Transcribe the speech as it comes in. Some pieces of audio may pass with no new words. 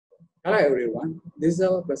Hello everyone, this is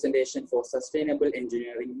our presentation for Sustainable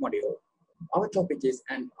Engineering module. Our topic is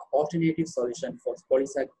an alternative solution for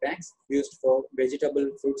polysac bags used for vegetable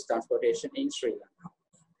fruits transportation in Sri Lanka.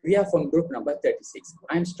 We are from group number 36.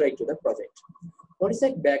 I am straight to the project.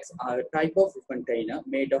 Polysac bags are a type of container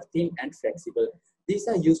made of thin and flexible. These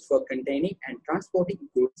are used for containing and transporting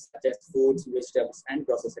goods such as foods, vegetables, and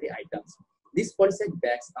grocery items. These polysac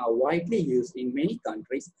bags are widely used in many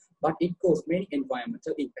countries, but it causes many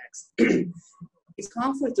environmental impacts. It's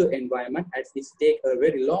harmful to environment as it takes a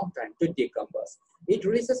very long time to decompose. It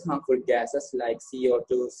releases harmful gases like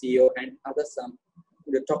CO2, CO, and other some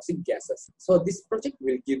the toxic gases. So this project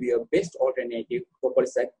will give you a best alternative for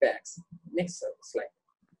polysac bags. Next slide.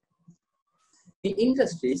 In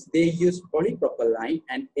industries, they use polypropylene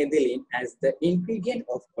and ethylene as the ingredient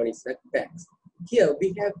of polysac bags. Here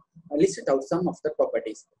we have listed out some of the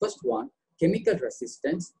properties. First one, chemical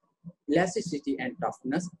resistance, elasticity and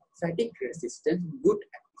toughness, fatigue resistance, good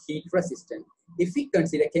heat resistance. If we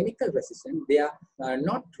consider chemical resistance, they are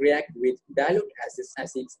not react with dilute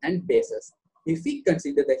acids and bases. If we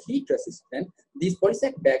consider the heat resistance, these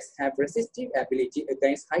polysac bags have resistive ability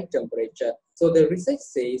against high temperature. So the research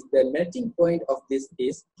says the melting point of this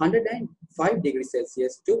is 105 degrees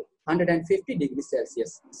Celsius to 150 degrees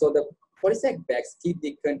Celsius. So the polysac bags keep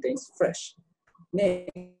the contents fresh.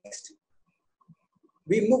 Next,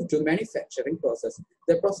 we move to manufacturing process.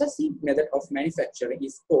 The processing method of manufacturing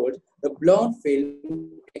is called the blown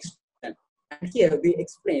film extrusion. And here we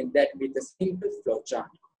explain that with a simple flow chart.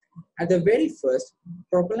 At the very first,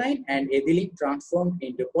 propylene and ethylene transformed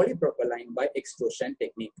into polypropylene by extrusion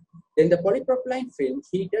technique. Then the polypropylene film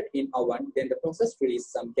heated in oven, then the process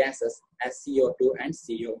released some gases as CO2 and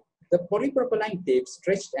CO. The polypropylene tape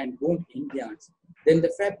stretched and wound in yarns. Then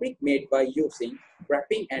the fabric made by using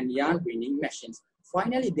wrapping and yarn winding machines.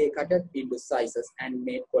 Finally, they cut it into sizes and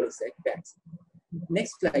made polysac bags.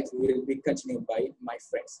 Next slide will be continued by my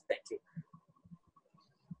friends. Thank you.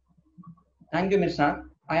 Thank you, Mr.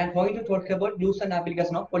 I am going to talk about use and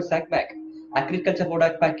application of polysac bag. Agriculture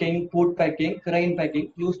product packing, food packing, grain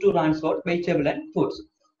packing used to transport vegetable and foods.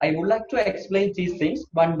 I would like to explain these things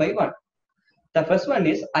one by one. The first one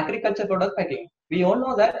is agriculture product packing. We all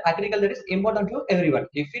know that agriculture is important to everyone.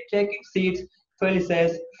 If we take seeds,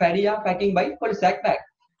 felices, fadia packing by polysac bag,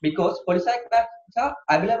 because polysac bags are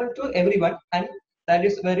available to everyone and that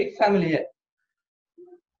is very familiar.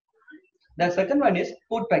 The second one is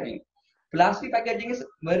food packing. Plastic packaging is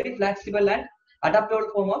very flexible and adaptable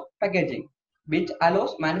form of packaging, which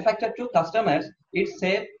allows manufacturer to customers its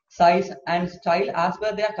shape, size, and style as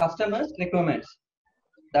per their customers' requirements.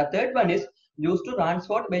 The third one is used to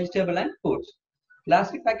transport vegetable and foods.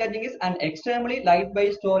 Plastic packaging is an extremely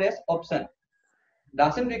lightweight storage option.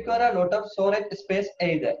 Doesn't require a lot of storage space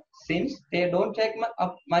either, since they don't take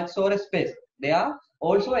up much storage space. They are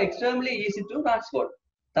also extremely easy to transport,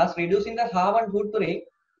 thus reducing the carbon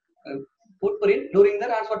footprint during the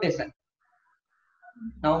transportation.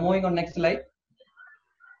 Now moving on next slide.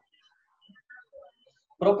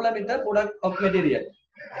 Problem with the product of material.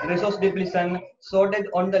 Resource depletion, shortage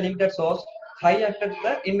on the limited source, high affect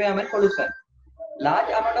the environment pollution. Large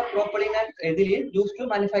amount of propylene and ethylene used to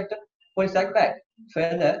manufacture polysac bag.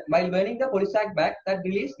 Further, while burning the polysac bag that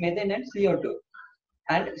release methane and CO2.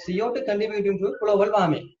 And CO2 contributing to global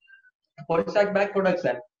warming. Polysac bag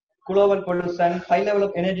production, global pollution, high level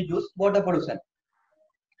of energy use, water pollution.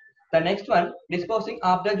 The next one, disposing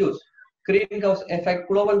after use, greenhouse effect,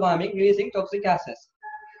 global warming, releasing toxic gases.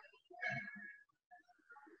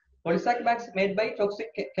 Polysac bags made by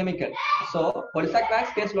toxic chemical. So polysac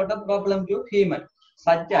bags cause a lot of problems to human,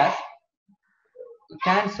 such as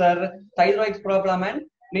cancer, thyroid problem, and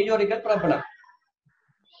neurological problem.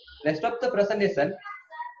 Rest of the presentation,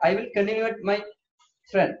 I will continue with my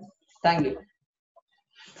friend. Thank you.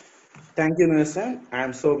 Thank you, Nelson. I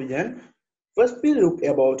am Sobijan. First, we look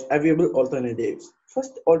about available alternatives.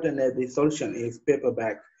 First alternative solution is paper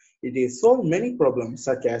bag. It is solve many problems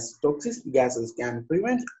such as toxic gases can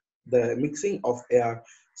prevent the mixing of air,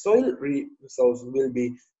 soil resource will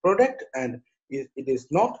be protected, and it is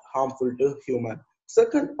not harmful to human.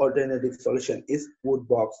 Second alternative solution is wood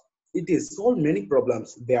box. It is solve many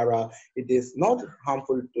problems. It is not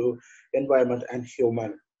harmful to environment and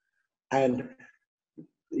human, and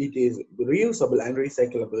it is reusable and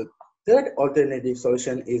recyclable. Third alternative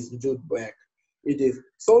solution is jute bag. It is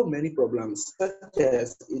solve many problems such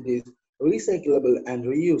as it is recyclable and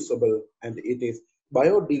reusable, and it is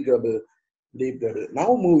biodegradable.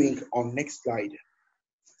 Now moving on next slide.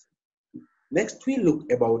 Next we look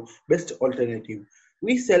about best alternative.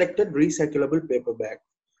 We selected recyclable paper bag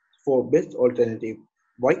for best alternative.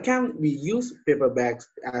 Why can't we use paper bags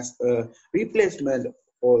as a replacement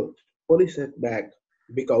for polyester bag?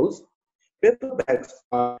 Because paper bags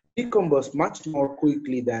are decomposed much more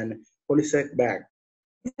quickly than polyester bag.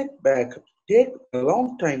 Polyester bag take a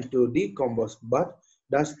long time to decompose but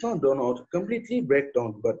does not do not completely break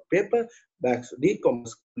down. But paper bags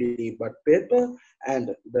decompose completely, but paper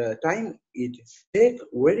and the time it take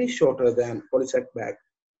very shorter than polyester bag.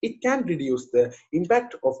 It can reduce the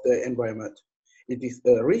impact of the environment. It is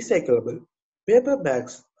recyclable. Paper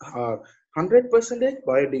bags are 100%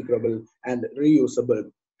 biodegradable and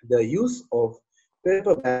reusable. The use of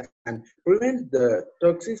paper bags can prevent the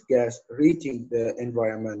toxic gas reaching the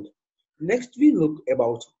environment. Next, we look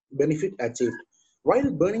about benefit achieved.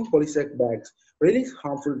 While burning polyester bags release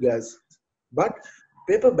harmful gas, but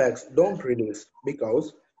paper bags don't release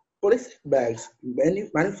because polyester bags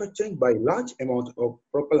manufactured by large amount of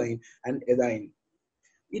propylene and ethylene.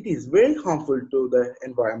 It is very harmful to the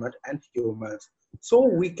environment and humans. So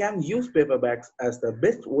we can use paper bags as the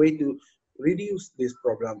best way to reduce this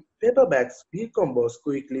problem. Paper bags decompose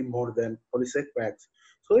quickly more than polyester bags.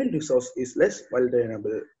 Soil resource is less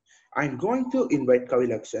vulnerable. I'm going to invite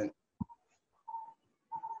Kavilakshan.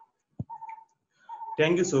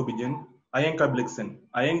 Thank you, Sobijan. I am Kablexan.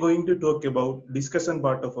 I am going to talk about discussion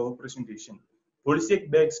part of our presentation. Polysac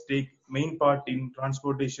bags take main part in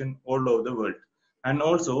transportation all over the world. And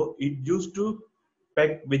also, it used to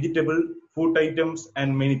pack vegetable, food items,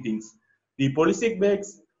 and many things. The polysac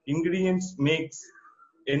bags ingredients makes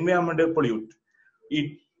environmental pollute.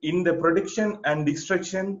 It in the production and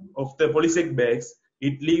destruction of the polysac bags,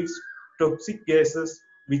 it leaves toxic gases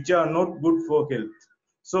which are not good for health.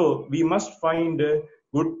 So we must find a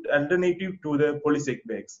good alternative to the polysac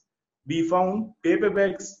bags. We found paper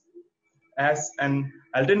bags as an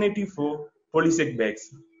alternative for polysac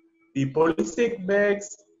bags. The polysac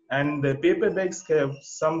bags and the paper bags have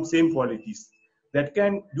some same qualities that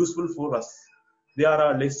can useful for us. They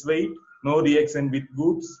are less weight, no reaction with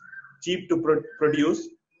goods, cheap to produce,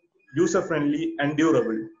 user-friendly and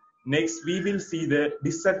durable. Next, we will see the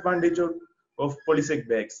disadvantage of polysac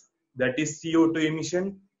bags, that is CO2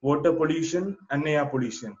 emission, water pollution, and air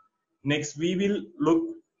pollution. Next, we will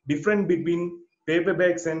look different between paper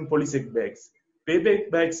bags and polysac bags. Paper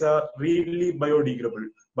bags are really biodegradable,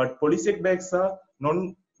 but polysac bags are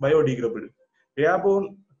non-biodegradable.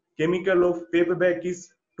 Airborne chemical of paper bag is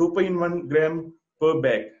 2.1 gram per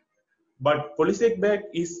bag, but polysac bag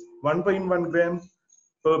is 1.1 gram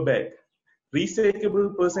per bag.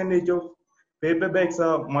 Recyclable percentage of paper bags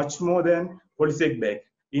are much more than polysac bag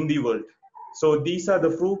in the world. So these are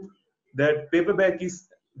the proof that paper bag is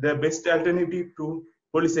the best alternative to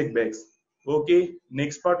polysac bags. Okay,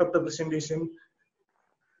 next part of the presentation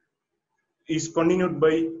is continued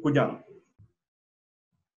by Kujang.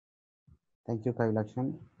 Thank you,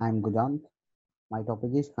 Kailakshan. I am Gujant. My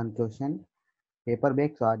topic is conclusion. Paper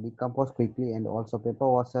bags are decomposed quickly, and also paper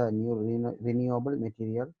was a new renewable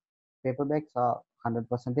material. Paper bags are 100%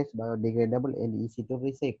 biodegradable and easy to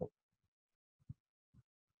recycle.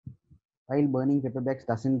 While burning paper bags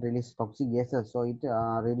doesn't release toxic gases, so it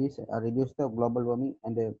reduce the global warming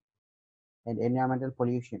and environmental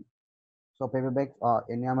pollution. So paper bags are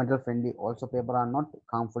environmental friendly. Also, paper are not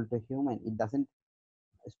harmful to human. It doesn't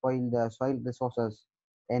spoil the soil resources,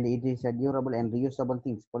 and it is a durable and reusable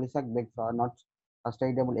things. Polysac bags are not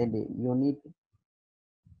sustainable, and you need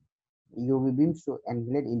UV beams to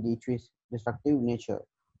annihilate in its destructive nature.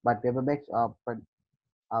 But paper bags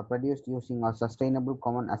are produced using a sustainable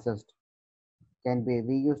common assets, can be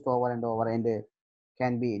reused over and over, and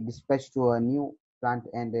can be dispatched to a new plant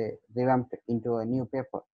and revamped into a new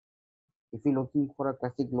paper. If you're looking for a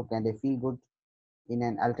classic look and a feel good in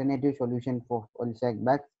an alternative solution for polysac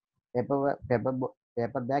bags, paper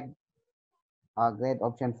bag are a great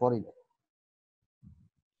option for it.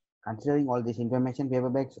 Considering all this information, paper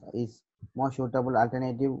bags is more suitable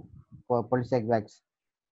alternative for polysac bags.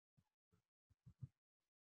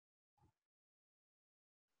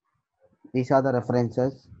 These are the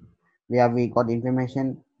references where we got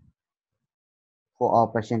information for our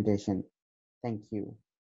presentation. Thank you.